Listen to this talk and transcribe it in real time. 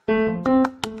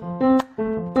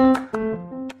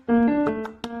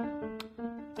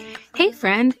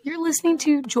listening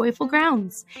to Joyful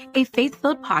Grounds, a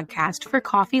faith-filled podcast for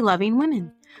coffee-loving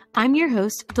women. I'm your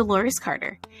host, Dolores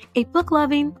Carter, a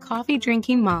book-loving,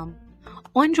 coffee-drinking mom.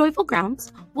 On Joyful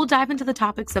Grounds, we'll dive into the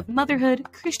topics of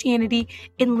motherhood, Christianity,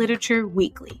 and literature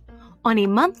weekly. On a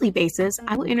monthly basis,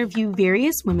 I will interview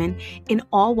various women in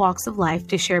all walks of life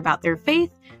to share about their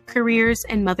faith, careers,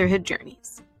 and motherhood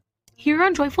journeys. Here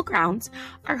on Joyful Grounds,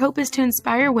 our hope is to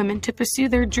inspire women to pursue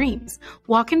their dreams,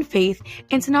 walk in faith,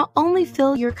 and to not only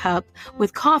fill your cup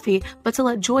with coffee, but to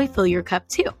let joy fill your cup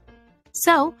too.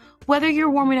 So, whether you're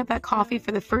warming up that coffee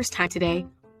for the first time today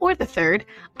or the third,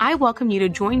 I welcome you to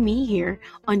join me here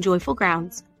on Joyful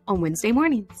Grounds on Wednesday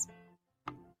mornings.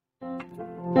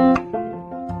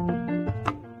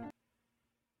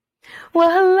 Well,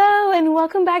 hello, and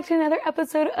welcome back to another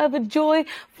episode of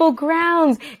Joyful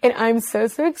Grounds. And I'm so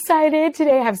excited.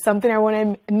 Today I have something I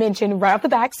want to mention right off the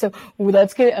back. So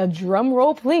let's get a drum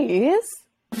roll, please.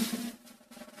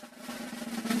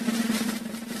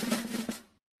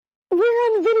 We're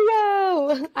on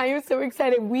video. I am so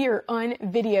excited. We are on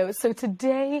video. So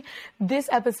today, this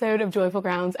episode of Joyful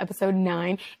Grounds, episode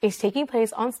 9, is taking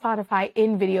place on Spotify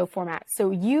in video format.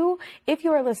 So if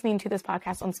you are listening to this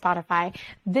podcast on Spotify,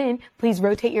 then please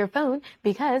rotate your phone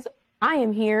because I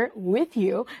am here with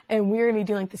you and we're going to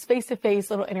be doing this face-to-face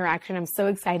little interaction. I'm so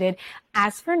excited.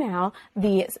 As for now,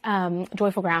 the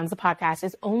Joyful Grounds, the podcast,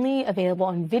 is only available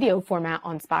in video format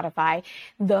on Spotify.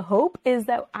 The hope is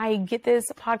that I get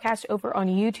this podcast over on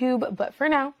YouTube, but for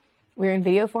now, we're in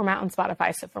video format on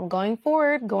Spotify. So from going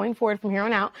forward from here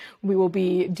on out, we will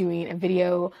be doing a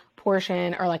video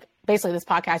portion, or like basically this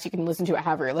podcast, you can listen to it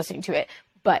however you're listening to it,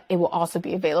 but it will also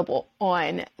be available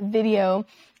on video.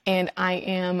 And I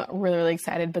am really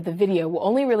excited, but the video will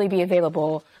only really be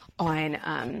available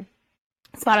on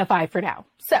Spotify for now.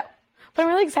 So, but I'm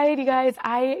really excited, you guys.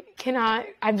 I'm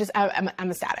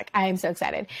ecstatic. I am so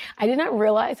excited. I did not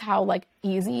realize how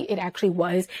easy it actually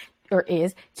was or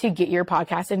is to get your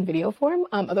podcast in video form.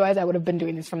 Otherwise I would have been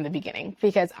doing this from the beginning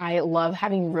because I love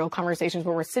having real conversations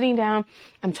where we're sitting down,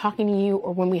 I'm talking to you,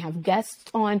 or when we have guests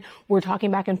on, we're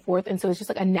talking back and forth. And so it's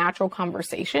just a natural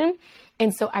conversation.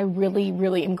 And so I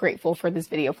really am grateful for this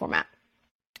video format.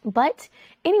 But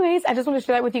anyways, I just want to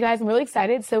share that with you guys. I'm really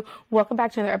excited. So welcome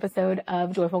back to another episode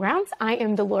of Joyful Grounds. I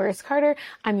am Dolores Carter.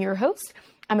 I'm your host.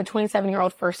 I'm a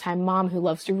 27-year-old first-time mom who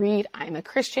loves to read. I'm a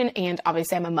Christian, and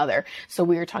obviously I'm a mother. So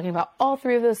we are talking about all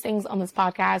three of those things on this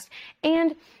podcast.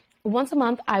 And once a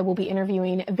month, I will be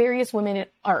interviewing various women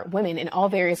in all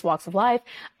various walks of life.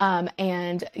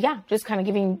 Just kind of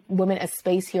giving women a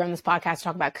space here on this podcast to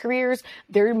talk about careers,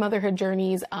 their motherhood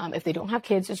journeys. If they don't have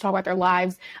kids, just talk about their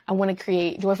lives. I want to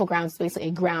create Joyful Grounds, basically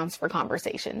a grounds for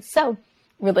conversation. So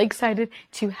really excited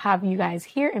to have you guys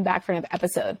here and back for another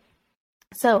episode.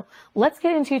 So let's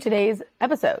get into today's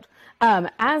episode.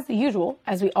 As usual,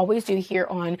 as we always do here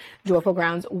on Joyful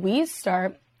Grounds, we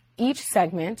start each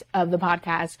segment of the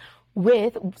podcast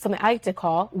with something I like to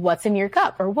call What's in Your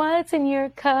Cup, or What's in Your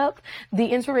Cup. The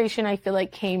inspiration I feel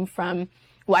like came from,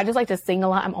 I just like to sing a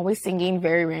lot. I'm always singing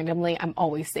very randomly. I'm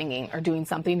always singing or doing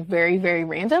something very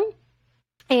random.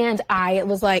 And I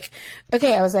was like,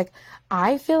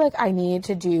 I feel like I need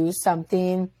to do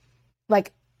something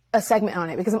like a segment on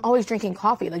it because I'm always drinking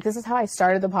coffee. This is how I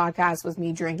started the podcast, was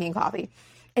me drinking coffee.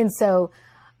 And so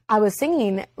I was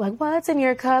singing What's in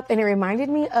Your Cup? And it reminded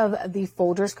me of the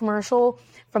Folgers commercial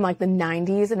from the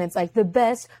 90s. And it's the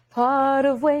best part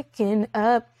of waking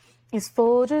up is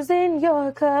Folgers in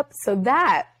your cup. So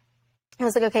that, I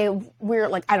was okay,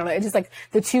 we're I don't know. It just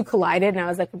the two collided and I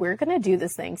was we're going to do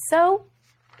this thing. So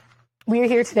we are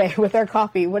here today with our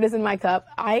coffee. What is in my cup?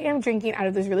 I am drinking out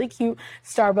of this really cute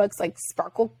Starbucks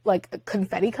sparkle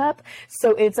confetti cup.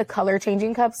 So it's a color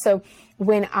changing cup. So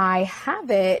when I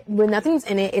have it, when nothing's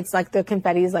in it, it's the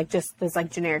confetti is just this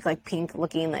generic pink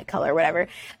looking color, whatever.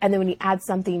 And then when you add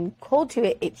something cold to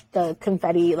it, the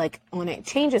confetti on it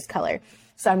changes color.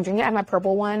 So I'm drinking out of my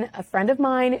purple one. A friend of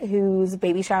mine whose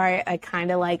baby shower I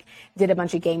kind of did a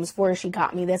bunch of games for, she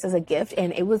got me this as a gift.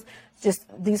 And it was just,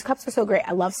 these cups are so great.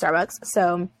 I love Starbucks.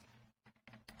 So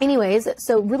anyways,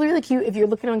 so really cute. If you're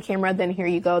looking on camera, then here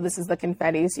you go. This is the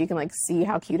confetti, so you can see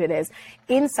how cute it is.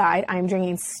 Inside, I'm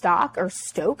drinking Stock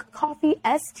coffee,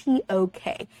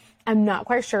 S-T-O-K. I'm not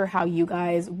quite sure how you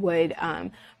guys would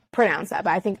pronounce that,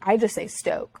 but I think I just say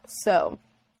Stoke. So,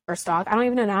 or Stock. I don't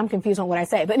even know now. I'm confused on what I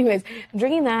say. But anyways, I'm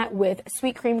drinking that with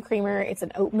sweet cream creamer. It's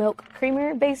an oat milk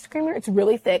based creamer. It's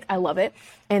really thick. I love it.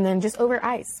 And then just over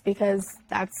ice because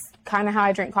that's kind of how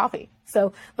I drink coffee.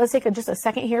 So let's take just a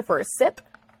second here for a sip.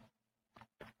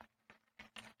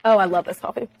 Oh, I love this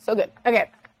coffee. So good. Okay.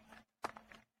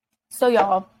 So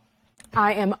y'all,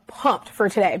 I am pumped for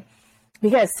today.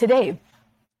 because today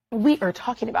we are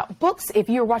talking about books. If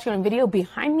you're watching on video,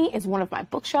 behind me is one of my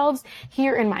bookshelves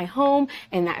here in my home,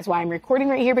 and that's why I'm recording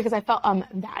right here, because I felt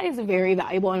that is very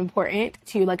valuable and important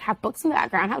to like have books in the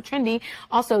background. How trendy.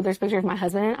 Also, there's pictures of my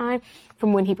husband and I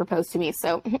from when he proposed to me,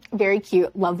 so very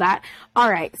cute. Love that. All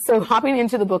right, so hopping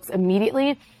into the books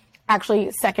immediately.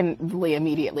 Actually, secondly,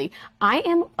 immediately, I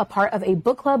am a part of a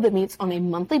book club that meets on a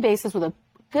monthly basis with a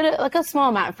small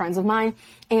amount of friends of mine,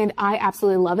 and I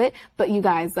absolutely love it. But you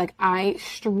guys, like, I've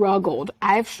struggled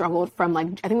from like,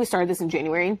 I think we started this in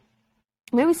January.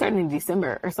 Maybe we started in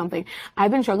December or something.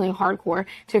 I've been struggling hardcore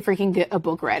to freaking get a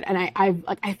book read. And I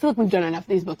feel like we've done enough of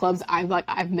these book clubs.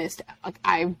 I've missed,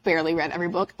 I've barely read every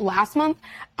book. Last month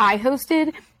I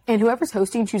hosted, and whoever's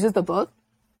hosting chooses the book.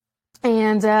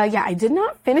 And, I did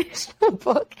not finish the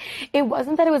book. It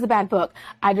wasn't that it was a bad book.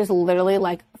 I just literally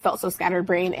like felt so scattered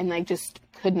brain and like just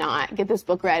could not get this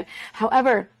book read.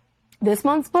 However, this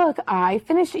month's book, I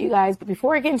finished it, you guys. But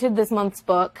before I get into this month's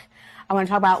book, I want to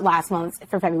talk about last month's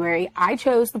for February. I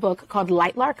chose the book called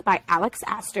Lightlark by Alex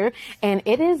Astor, and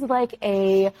it is like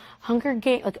a Hunger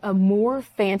Game, like a more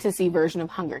fantasy version of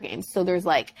Hunger Games. So there's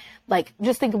like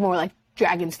just think of more like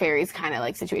dragons, fairies kind of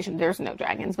like situation. There's no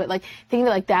dragons, but like think of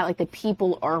it like that. Like the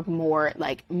people are more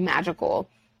like magical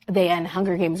than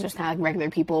Hunger Games, just kind of like regular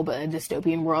people, but a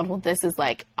dystopian world. Well, this is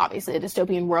like obviously a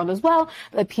dystopian world as well,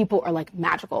 but people are like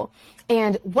magical.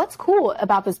 And what's cool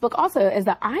about this book also is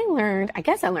that I learned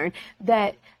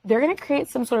that they're going to create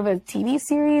some sort of a TV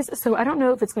series. So I don't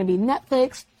know if it's going to be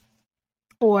Netflix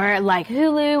or like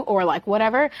Hulu or like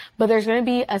whatever, but there's going to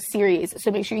be a series.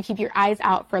 So make sure you keep your eyes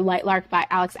out for Lightlark by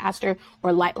Alex Astor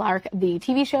or Lightlark, the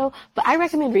TV show. But I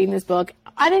recommend reading this book.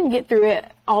 I didn't get through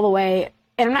it all the way,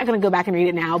 and I'm not going to go back and read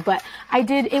it now, but I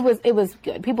did. It was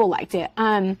good. People liked it.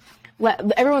 Everyone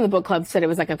in the book club said it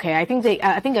was like, okay. I think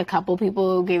a couple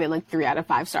people gave it like 3 out of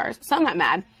 5 stars. So I'm not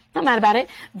mad. Not mad about it.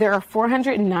 There are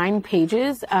 409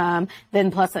 pages,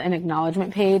 then plus an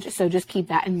acknowledgement page. So just keep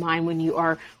that in mind when you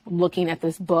are looking at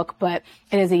this book. But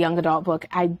it is a young adult book.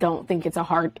 I don't think it's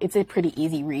a pretty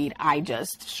easy read. I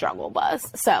just struggle bus.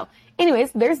 So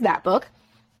anyways, there's that book.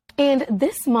 And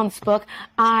this month's book,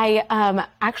 I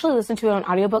actually listened to it on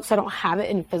audiobook, so I don't have it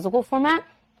in physical format.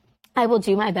 I will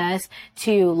do my best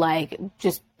to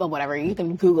whatever, you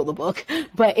can Google the book,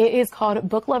 but it is called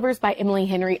Book Lovers by Emily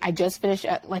Henry. I just finished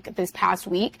it this past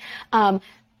week.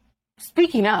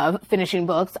 Speaking of finishing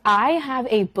books, I have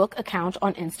a book account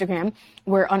on Instagram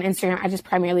where on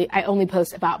Instagram, I only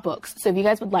post about books. So if you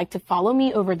guys would like to follow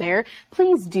me over there,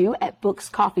 please do at Books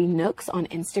Coffee Nooks on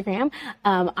Instagram.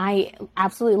 I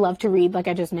absolutely love to read, like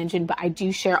I just mentioned, but I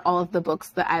do share all of the books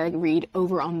that I read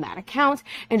over on that account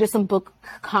and just some book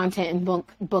content and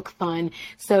book fun.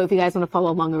 So if you guys want to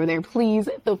follow along over there, please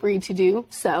feel free to do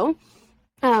so.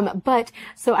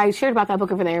 So I shared about that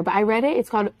book over there, but I read it. It's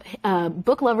called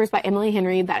Book Lovers by Emily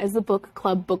Henry. That is the book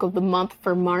club book of the month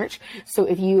for March. So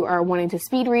if you are wanting to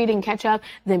speed read and catch up,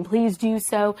 then please do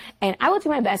so. And I will do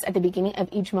my best at the beginning of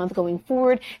each month going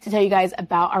forward to tell you guys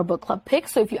about our book club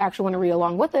picks. So if you actually want to read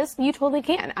along with us, you totally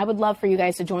can. I would love for you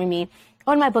guys to join me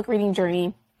on my book reading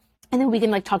journey. And then we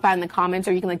can talk about it in the comments,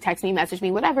 or you can text me, message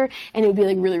me, whatever. And it would be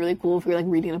really, really cool if we were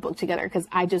reading a book together, because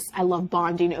I love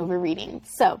bonding over reading.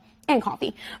 And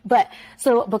coffee.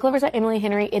 So Book Lovers by Emily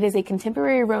Henry, it is a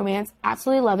contemporary romance.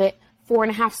 Absolutely love it.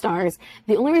 4.5 stars.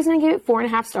 The only reason I gave it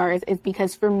 4.5 stars is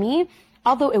because for me,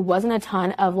 although it wasn't a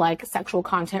ton of sexual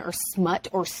content or smut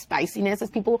or spiciness,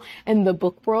 as people in the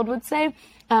book world would say,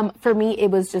 for me,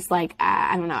 it was just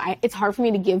I don't know. It's hard for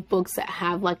me to give books that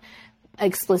have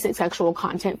explicit sexual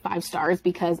content 5 stars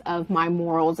because of my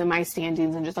morals and my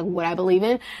standings and just what I believe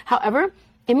in. However,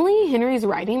 Emily Henry's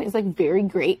writing is very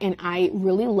great, and I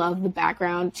really love the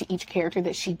background to each character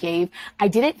that she gave. I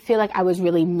didn't feel like I was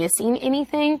really missing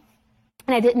anything,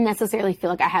 and I didn't necessarily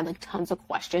feel like I had tons of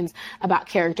questions about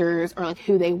characters or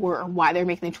who they were or why they're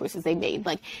making the choices they made.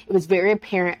 It was very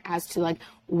apparent as to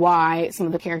why some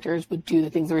of the characters would do the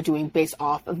things they were doing based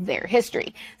off of their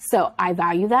history. So I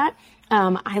value that.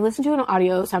 I listened to it on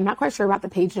audio, so I'm not quite sure about the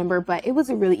page number, but it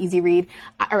was a really easy read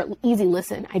or easy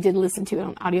listen. I did listen to it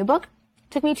on audiobook.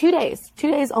 Took me 2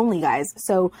 days only, guys.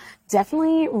 So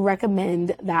definitely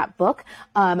recommend that book.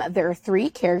 There are 3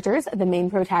 characters. The main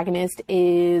protagonist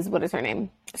is, what is her name?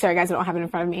 Sorry, guys, I don't have it in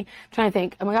front of me. I'm trying to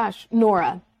think. Oh my gosh,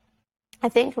 Nora. I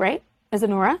think, right? Is it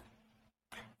Nora?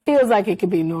 Feels like it could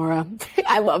be Nora.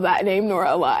 I love that name,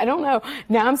 Nora, a lot. I don't know.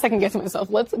 Now I'm second guessing myself.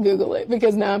 Let's Google it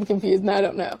because now I'm confused and I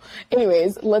don't know.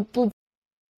 Anyways, let's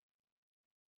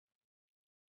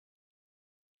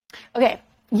okay.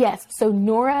 Yes, so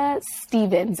Nora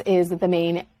Stevens is the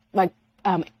main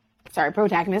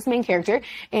protagonist, main character,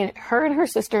 and her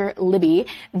sister Libby,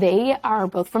 they are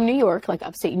both from New York, like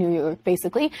upstate New York,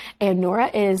 basically. And Nora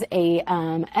is a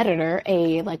editor,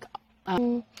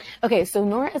 so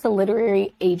Nora is a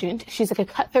literary agent. She's like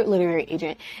a cutthroat literary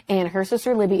agent, and her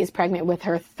sister Libby is pregnant with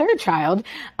her third child,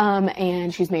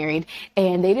 and she's married,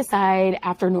 and they decide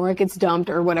after Nora gets dumped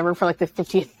or whatever for like the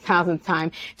 50,000th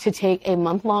time to take a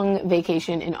month-long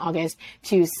vacation in August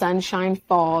to Sunshine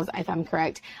Falls, if I'm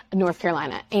correct, North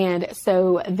Carolina. And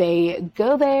so they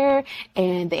go there,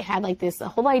 and they had like this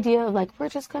whole idea of like, we're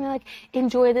just gonna like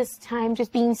enjoy this time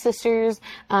just being sisters,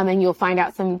 and you'll find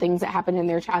out some things that happened in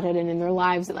their childhood and in their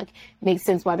lives that like make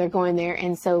sense why they're going there.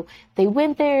 And so they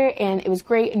went there, and it was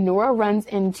great. Nora runs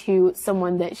into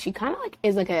someone that she kind of like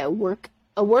is like a work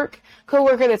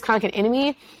co-worker that's kind of like an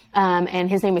enemy, and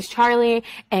his name is Charlie,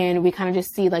 and we kind of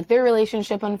just see like their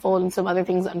relationship unfold and some other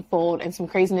things unfold and some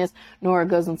craziness. Nora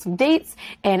goes on some dates,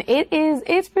 and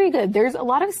it's pretty good. There's a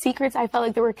lot of secrets I felt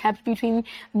like that were kept between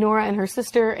Nora and her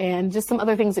sister, and just some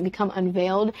other things that become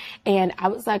unveiled, and I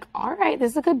was like, all right,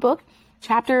 this is a good book.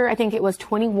 Chapter, I think it was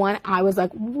 21, I was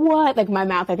like, what? Like my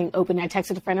mouth, I think, opened. I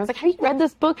texted a friend. I was like, have you read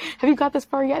this book? Have you got this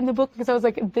far yet in the book? Because I was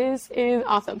like, this is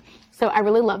awesome. So I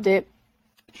really loved it.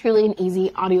 Truly an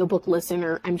easy audiobook listen,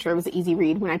 or I'm sure it was an easy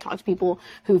read. When I talked to people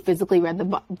who physically read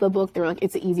the book, they were like,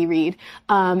 it's an easy read.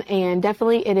 And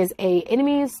definitely it is a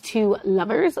enemies to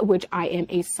lovers, which I am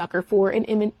a sucker for,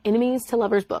 an enemies to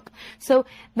lovers book. So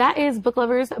that is Book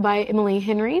Lovers by Emily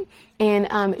Henry.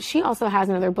 And she also has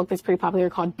another book that's pretty popular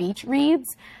called Beach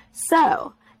Reads.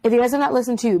 So if you guys have not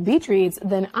listened to Beach Reads,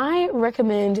 then I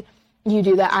recommend you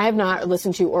do that. I have not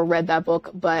listened to or read that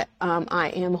book, but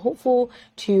I am hopeful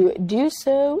to do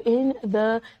so in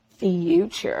the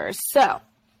future. So,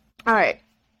 all right.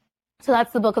 So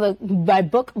that's the book of my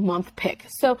book month pick.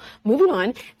 So moving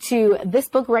on to this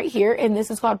book right here, and this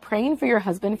is called Praying for Your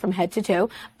Husband from Head to Toe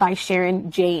by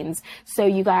Sharon Janes. So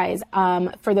you guys,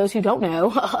 for those who don't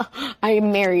know, I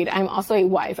am married. I'm also a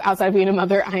wife. Outside of being a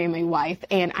mother, I am a wife,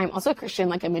 and I'm also a Christian,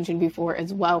 like I mentioned before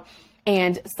as well.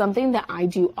 And something that I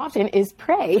do often is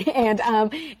pray. And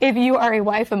if you are a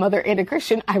wife, a mother, and a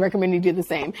Christian, I recommend you do the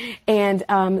same. And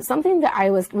something that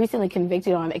I was recently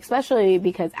convicted on, especially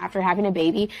because after having a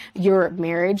baby, your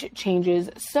marriage changes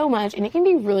so much, and it can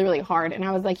be really, really hard. And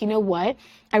I was like, you know what?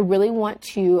 I really want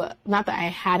to, not that I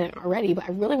hadn't already, but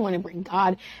I really want to bring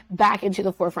God back into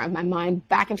the forefront of my mind,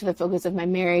 back into the focus of my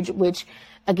marriage, which,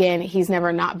 again, he's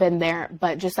never not been there.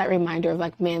 But just that reminder of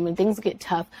like, man, when things get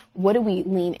tough, what do we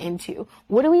lean into?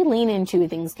 What do we lean into when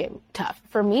things get tough?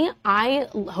 For me, I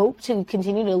hope to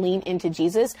continue to lean into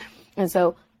Jesus. And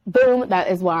so, boom,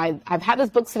 that is why I've had this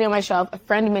book sitting on my shelf. A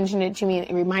friend mentioned it to me, and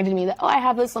it reminded me that, oh, I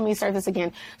have this. Let me start this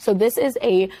again. So this is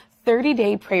a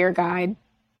 30-day prayer guide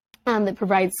that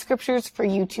provides scriptures for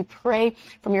you to pray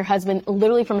from your husband,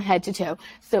 literally from head to toe.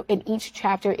 So in each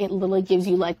chapter, it literally gives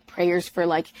you like prayers for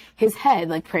like his head,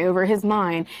 like pray over his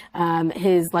mind,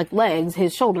 his like legs,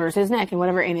 his shoulders, his neck, and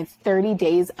whatever. And it's 30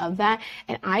 days of that.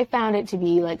 And I found it to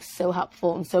be like so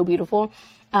helpful and so beautiful.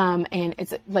 And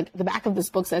it's like the back of this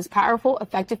book says, powerful,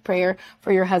 effective prayer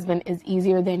for your husband is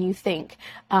easier than you think.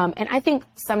 And I think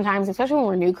sometimes, especially when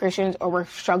we're new Christians or we're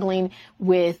struggling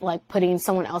with like putting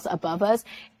someone else above us,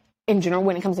 in general,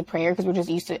 when it comes to prayer, because we're just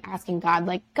used to asking God,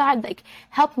 like,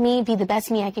 help me be the best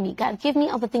me I can be. God, give me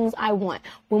all the things I want.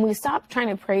 When we stop trying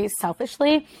to pray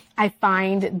selfishly, I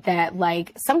find that,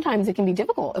 like, sometimes it can be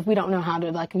difficult if we don't know how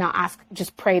to, like, not ask,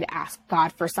 just pray to ask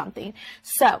God for something.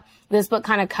 So this book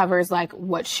kind of covers, like,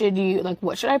 what should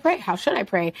I pray? How should I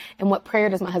pray? And what prayer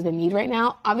does my husband need right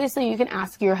now? Obviously, you can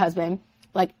ask your husband,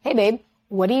 like, hey, babe,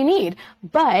 what do you need?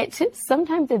 But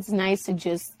sometimes it's nice to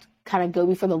just kind of go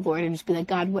before the Lord and just be like,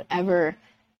 God, whatever,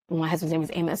 my husband's name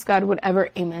is Amos, God, whatever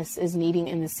Amos is needing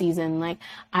in the season, like,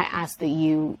 I ask that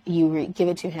you give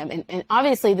it to him. And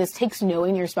obviously this takes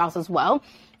knowing your spouse as well.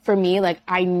 For me, like,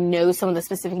 I know some of the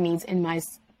specific needs in my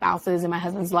spouse's and my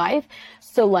husband's life.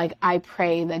 So like, I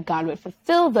pray that God would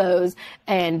fulfill those,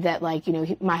 and that, like, you know,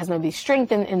 my husband would be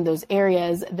strengthened in those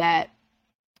areas that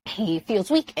he feels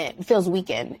weak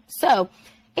in. So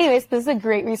anyways, this is a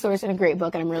great resource and a great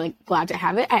book, and I'm really glad to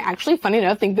have it. I actually, funny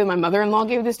enough, think that my mother-in-law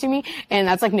gave this to me, and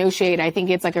that's like no shade. I think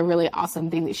it's like a really awesome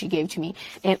thing that she gave to me,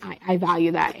 and I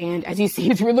value that. And as you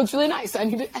see, it looks really nice. I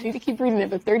need to keep reading it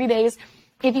for 30 days.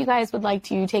 If you guys would like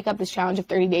to take up this challenge of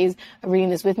 30 days of reading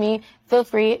this with me, feel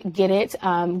free, get it.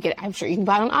 I'm sure you can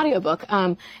buy it on audiobook.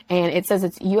 And it says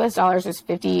it's US dollars is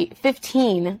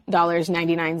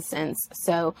 $15.99.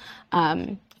 So,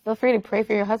 feel free to pray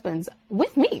for your husbands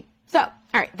with me. So,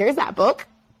 all right, there's that book.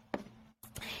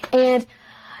 And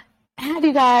Have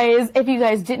you guys, if you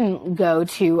guys didn't go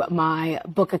to my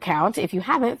book account, if you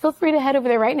haven't, feel free to head over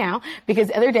there right now, because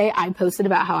the other day I posted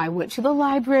about how I went to the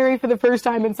library for the first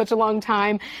time in such a long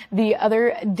time. The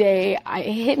other day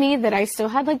it hit me that I still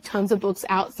had like tons of books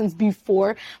out since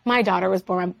before my daughter was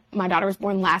born. My daughter was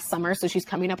born last summer, so she's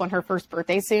coming up on her first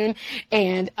birthday soon.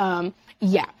 And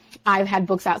yeah, I've had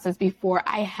books out since before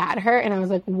I had her, and I was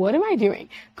like, what am I doing?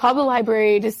 Called the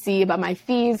library to see about my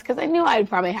fees, because I knew I'd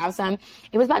probably have some.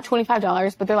 It was about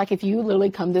 $25, but they're like, if you literally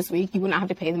come this week, you would not have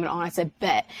to pay them at all. And I said,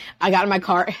 bet. I got in my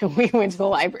car and we went to the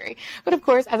library. But of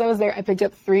course, as I was there, I picked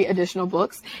up 3 additional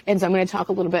books, and so I'm going to talk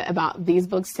a little bit about these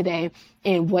books today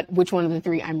and which one of the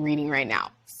 3 I'm reading right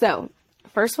now. So,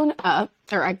 first one up,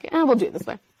 we'll do it this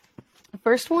way.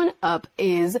 First one up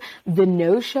is The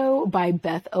No-Show by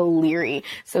Beth O'Leary.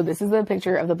 So this is the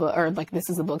picture of the book, or like this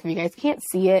is the book. If you guys can't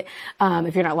see it,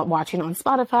 if you're not watching on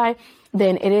Spotify,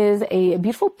 then it is a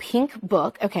beautiful pink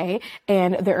book, okay?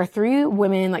 And there are 3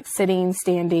 women like sitting,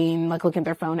 standing, like looking at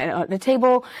their phone at the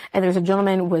table. And there's a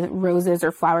gentleman with roses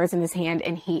or flowers in his hand,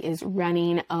 and he is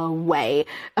running away.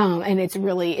 And it's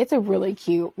a really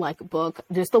cute like book.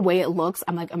 Just the way it looks,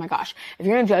 I'm like, oh my gosh, if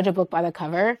you're gonna judge a book by the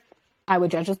cover, I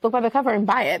would judge this book by the cover and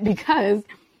buy it, because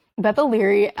Beth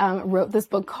O'Leary wrote this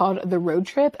book called The Road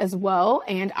Trip as well.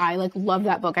 And I love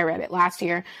that book. I read it last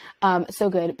year. So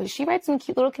good. But she writes some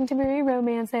cute little contemporary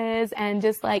romances and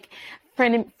just like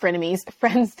friends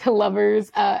to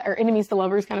lovers, or enemies to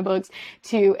lovers kind of books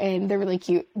too. And they're really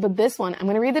cute. But this one, I'm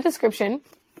going to read the description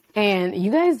and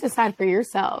you guys decide for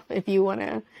yourself if you want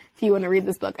to read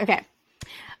this book. Okay.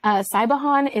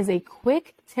 Saibahan is a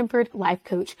quick-tempered life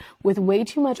coach with way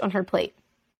too much on her plate.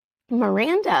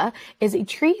 Miranda is a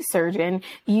tree surgeon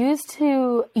used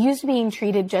to being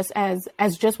treated just as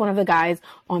just one of the guys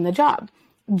on the job.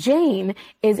 Jane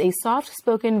is a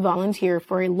soft-spoken volunteer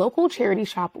for a local charity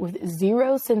shop with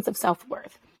 0 sense of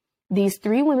self-worth. These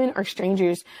 3 women are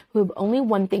strangers who have only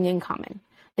one thing in common.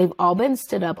 They've all been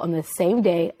stood up on the same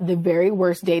day, the very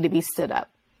worst day to be stood up.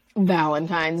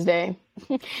 Valentine's Day.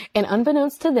 And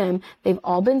unbeknownst to them, they've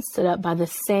all been stood up by the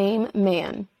same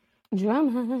man.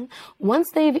 Drama. Once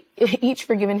they've each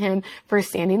forgiven him for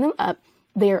standing them up,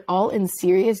 they are all in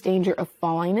serious danger of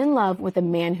falling in love with a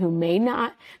man who may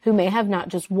have not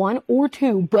just 1 or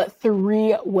 2, but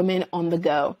 3 women on the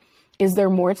go. Is there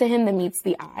more to him than meets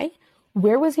the eye?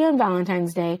 Where was he on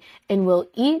Valentine's Day? And will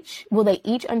they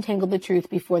each untangle the truth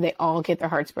before they all get their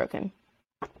hearts broken?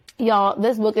 Y'all,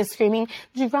 this book is screaming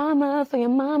drama for your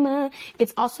mama.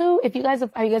 It's also, have you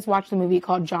guys watched the movie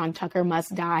called John Tucker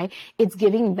Must Die? It's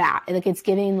giving that. It's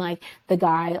giving like the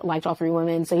guy liked all 3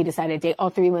 women, so he decided to date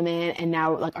all 3 women, and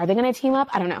now are they going to team up?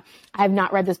 I don't know. I have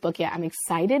not read this book yet. I'm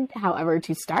excited, however,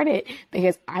 to start it,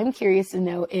 because I'm curious to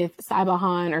know if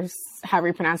Saibahan, or however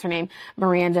you pronounce her name,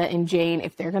 Miranda and Jane,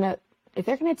 if they're gonna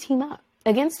team up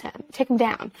against him, take him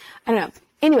down. I don't know.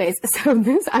 Anyways, so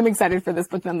I'm excited for this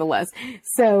book nonetheless.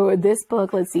 So this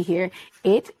book, let's see here,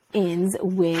 it ends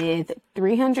with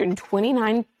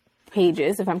 329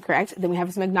 pages, if I'm correct. Then we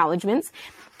have some acknowledgments.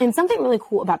 And something really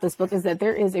cool about this book is that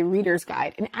there is a reader's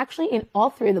guide. And actually in all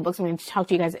 3 of the books, I'm going to talk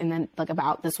to you guys and then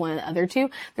about this one and the other 2,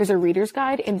 there's a reader's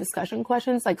guide and discussion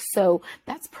questions. So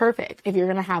that's perfect if you're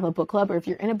going to have a book club, or if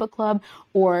you're in a book club,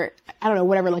 or I don't know,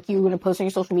 whatever, you're going to post on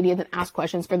your social media, then ask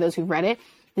questions for those who've read it.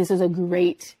 This is a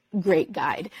great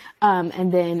guide.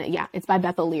 And then, yeah, it's by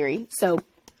Beth O'Leary. So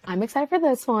I'm excited for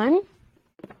this one.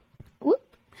 Whoop.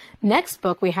 Next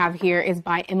book we have here is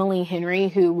by Emily Henry,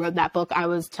 who wrote that book I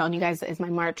was telling you guys is my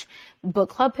March book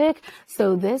club pick.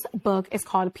 So this book is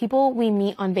called People We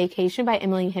Meet on Vacation by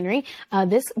Emily Henry.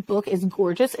 This book is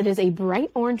gorgeous. It is a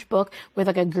bright orange book with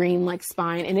a green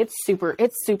spine, and it's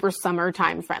super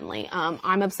summertime friendly.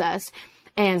 I'm obsessed.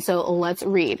 And so let's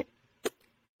read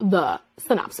the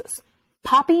synopsis.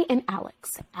 Poppy and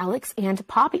Alex and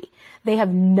Poppy. They have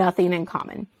nothing in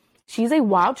common. She's a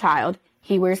wild child.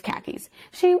 He wears khakis.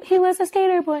 He was a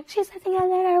skater boy. She's a skater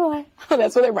boy. Oh,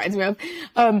 that's what it reminds me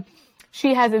of.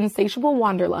 She has insatiable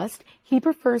wanderlust. He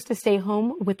prefers to stay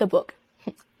home with a book.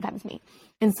 That is me.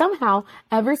 And somehow,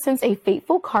 ever since a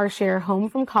fateful car share home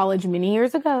from college many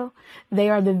years ago, they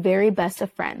are the very best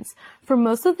of friends. For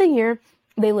most of the year,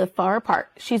 they live far apart.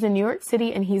 She's in New York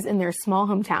City and he's in their small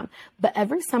hometown. But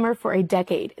every summer for a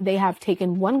decade, they have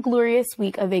taken one glorious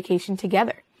week of vacation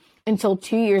together, until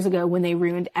 2 years ago when they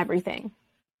ruined everything.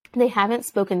 They haven't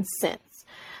spoken since.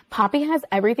 Poppy has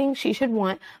everything she should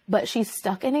want, but she's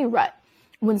stuck in a rut.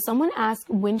 When someone asks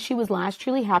when she was last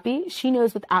truly happy, she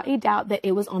knows without a doubt that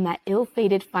it was on that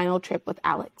ill-fated final trip with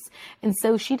Alex. And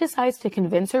so she decides to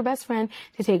convince her best friend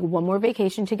to take one more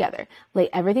vacation together, lay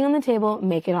everything on the table,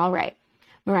 make it all right.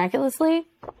 Miraculously,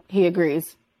 he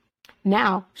agrees.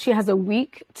 Now she has a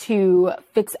week to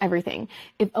fix everything.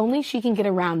 If only she can get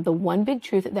around the one big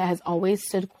truth that has always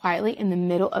stood quietly in the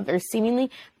middle of their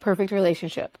seemingly perfect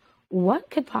relationship. What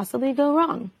could possibly go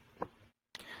wrong?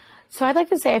 So I'd like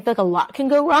to say I feel like a lot can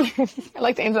go wrong. I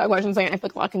like to answer that question saying I feel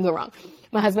like a lot can go wrong.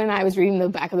 My husband and I was reading the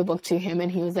back of the book to him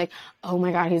and he was like, oh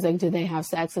my God, he's like, did they have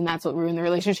sex? And that's what ruined the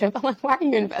relationship. I'm like, why are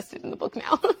you invested in the book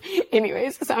now?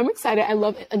 Anyways, so I'm excited. I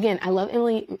love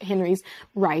Emily Henry's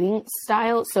writing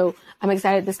style. So I'm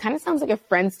excited. This kind of sounds like a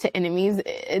friends to enemies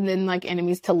and then like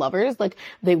enemies to lovers. Like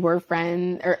they were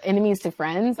friends or enemies to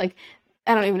friends. Like,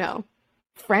 I don't even know.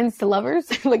 Friends to lovers.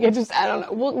 I don't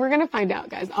know. We're going to find out,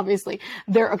 guys. Obviously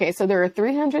there are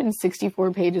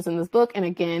 364 pages in this book. And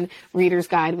again, reader's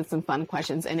guide with some fun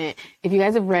questions in it. If you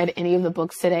guys have read any of the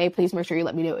books today, please make sure you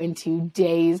let me know in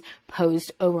today's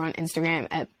post over on Instagram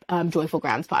at Joyful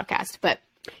Grounds Podcast. But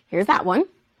here's that one.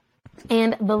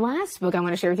 And the last book I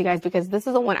want to share with you guys, because this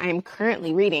is the one I am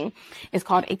currently reading, is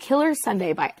called A Killer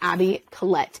Sundae by Abby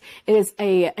Collette. It is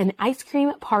an ice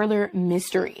cream parlor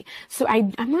mystery. So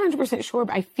I'm not 100% sure,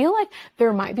 but I feel like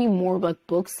there might be more like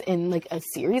books in like a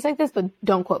series like this, but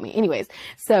don't quote me. Anyways,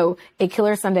 so A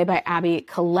Killer Sundae by Abby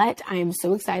Collette. I am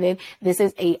so excited. This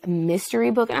is a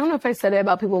mystery book. I don't know if I said it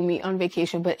about People Meet on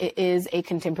Vacation, but it is a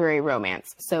contemporary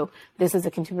romance. So this is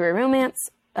a contemporary romance.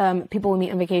 People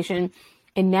Meet on Vacation.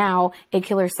 And now A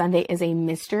Killer Sundae is a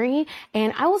mystery.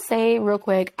 And I will say real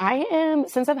quick,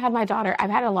 since I've had my daughter, I've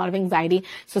had a lot of anxiety.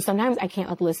 So sometimes I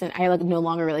can't listen. I no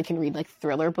longer really can read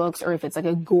thriller books, or if it's a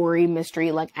gory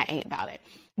mystery, I ain't about it.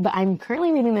 But I'm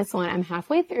currently reading this one. I'm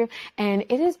halfway through and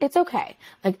it's okay.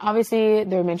 Obviously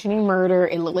they're mentioning murder.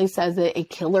 It literally says that A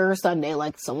Killer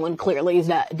Sundae, someone clearly is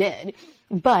dead.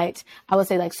 But I would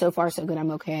say so far so good.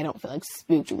 I'm okay. I don't feel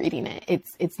spooked reading it.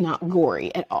 It's not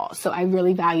gory at all. So I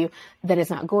really value that it's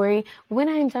not gory. When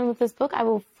I'm done with this book, I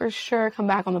will for sure come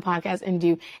back on the podcast and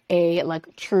do a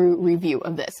true review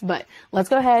of this. But let's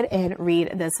go ahead and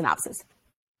read the synopsis.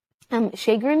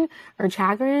 Chagrin, how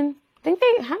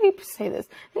do you say this?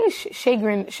 I think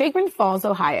it's Chagrin Falls,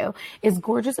 Ohio is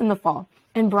gorgeous in the fall.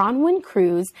 And Bronwyn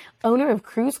Cruz, owner of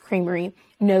Cruz Creamery,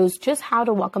 knows just how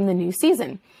to welcome the new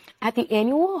season. At the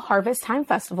annual Harvest Time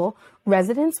Festival,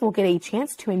 residents will get a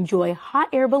chance to enjoy hot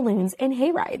air balloons and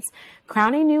hay rides,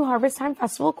 crown a new Harvest Time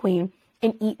Festival queen,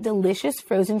 and eat delicious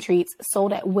frozen treats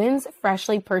sold at Wynn's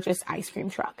freshly purchased ice cream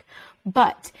truck.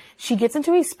 But she gets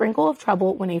into a sprinkle of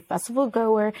trouble when a festival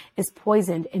goer is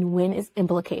poisoned and Wynn is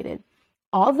implicated.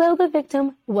 Although the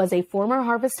victim was a former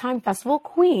Harvest Time Festival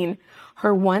queen,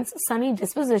 her once sunny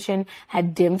disposition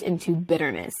had dimmed into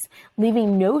bitterness,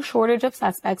 leaving no shortage of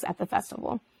suspects at the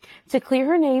festival. To clear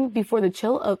her name before the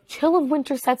chill of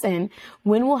winter sets in,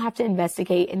 Wynn will have to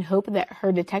investigate and hope that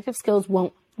her detective skills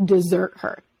won't desert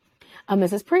her.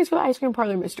 This is praise for the ice cream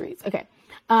parlor mysteries. Okay.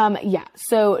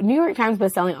 So New York Times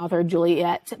bestselling author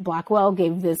Juliet Blackwell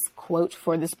gave this quote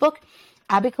for this book.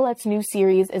 Abby Collette's new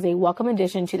series is a welcome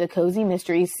addition to the cozy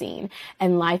mystery scene,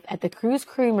 and life at the Cruz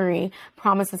Creamery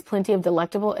promises plenty of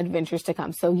delectable adventures to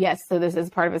come. So yes, this is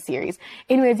part of a series.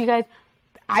 Anyways, you guys,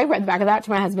 I read the back of that to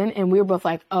my husband and we were both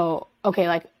like, oh,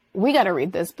 okay, we got to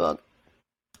read this book.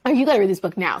 Oh, you got to read this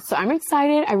book now. So I'm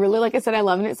excited. I really, like I said, I'm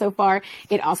loving it so far.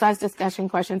 It also has discussion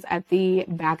questions at the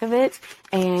back of it.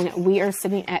 And we are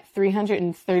sitting at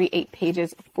 338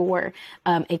 pages for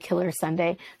A Killer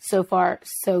Sundae. So far,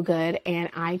 so good. And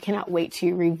I cannot wait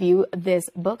to review this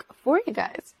book for you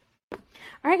guys. All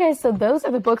right, guys. So those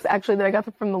are the books actually that I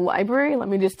got from the library. Let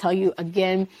me just tell you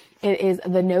again, it is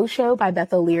The No-Show by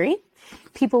Beth O'Leary,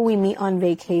 People We Meet on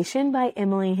Vacation by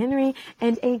Emily Henry,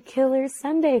 and A Killer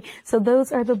Sundae. So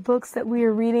those are the books that we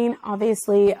are reading.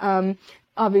 Obviously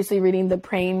reading the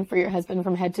Praying for Your Husband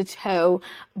from Head to Toe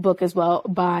book as well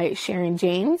by Sharon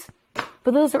James.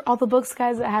 But those are all the books,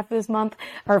 guys, that I have for this month,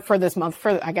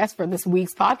 for this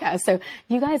week's podcast. So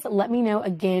you guys let me know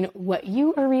again what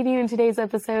you are reading in today's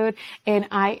episode. And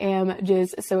I am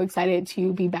just so excited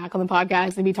to be back on the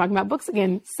podcast and be talking about books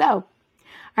again. So,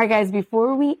 all right, guys,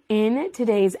 before we end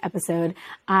today's episode,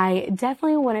 I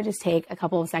definitely want to just take a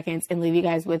couple of seconds and leave you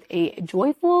guys with a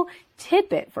joyful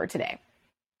tidbit for today.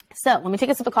 So let me take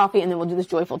a sip of coffee and then we'll do this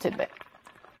joyful tidbit.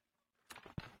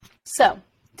 So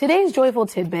today's joyful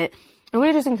tidbit, I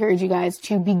want to just encourage you guys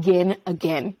to begin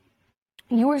again.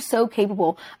 You are so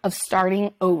capable of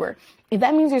starting over. If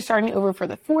that means you're starting over for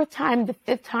the 4th time, the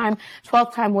 5th time,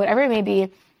 12th time, whatever it may be,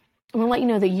 I'm going to let you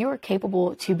know that you are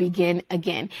capable to begin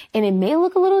again. And it may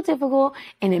look a little difficult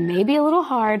and it may be a little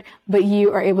hard, but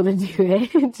you are able to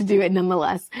do it,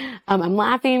 nonetheless. I'm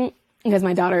laughing because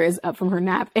my daughter is up from her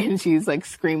nap and she's like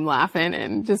scream laughing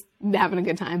and just having a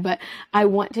good time. But I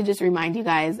want to just remind you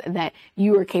guys that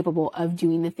you are capable of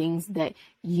doing the things that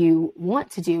you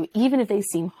want to do, even if they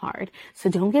seem hard. So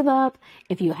don't give up.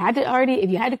 If you had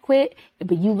to quit,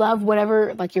 but you love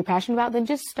whatever like you're passionate about, then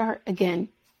just start again.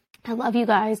 I love you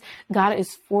guys. God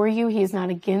is for you. He is not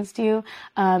against you.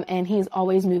 And he's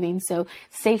always moving. So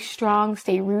stay strong,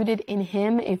 stay rooted in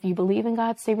him. If you believe in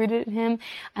God, stay rooted in him.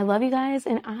 I love you guys.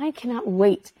 And I cannot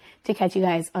wait to catch you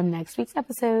guys on next week's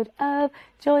episode of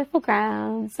Joyful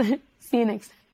Grounds. See you next time.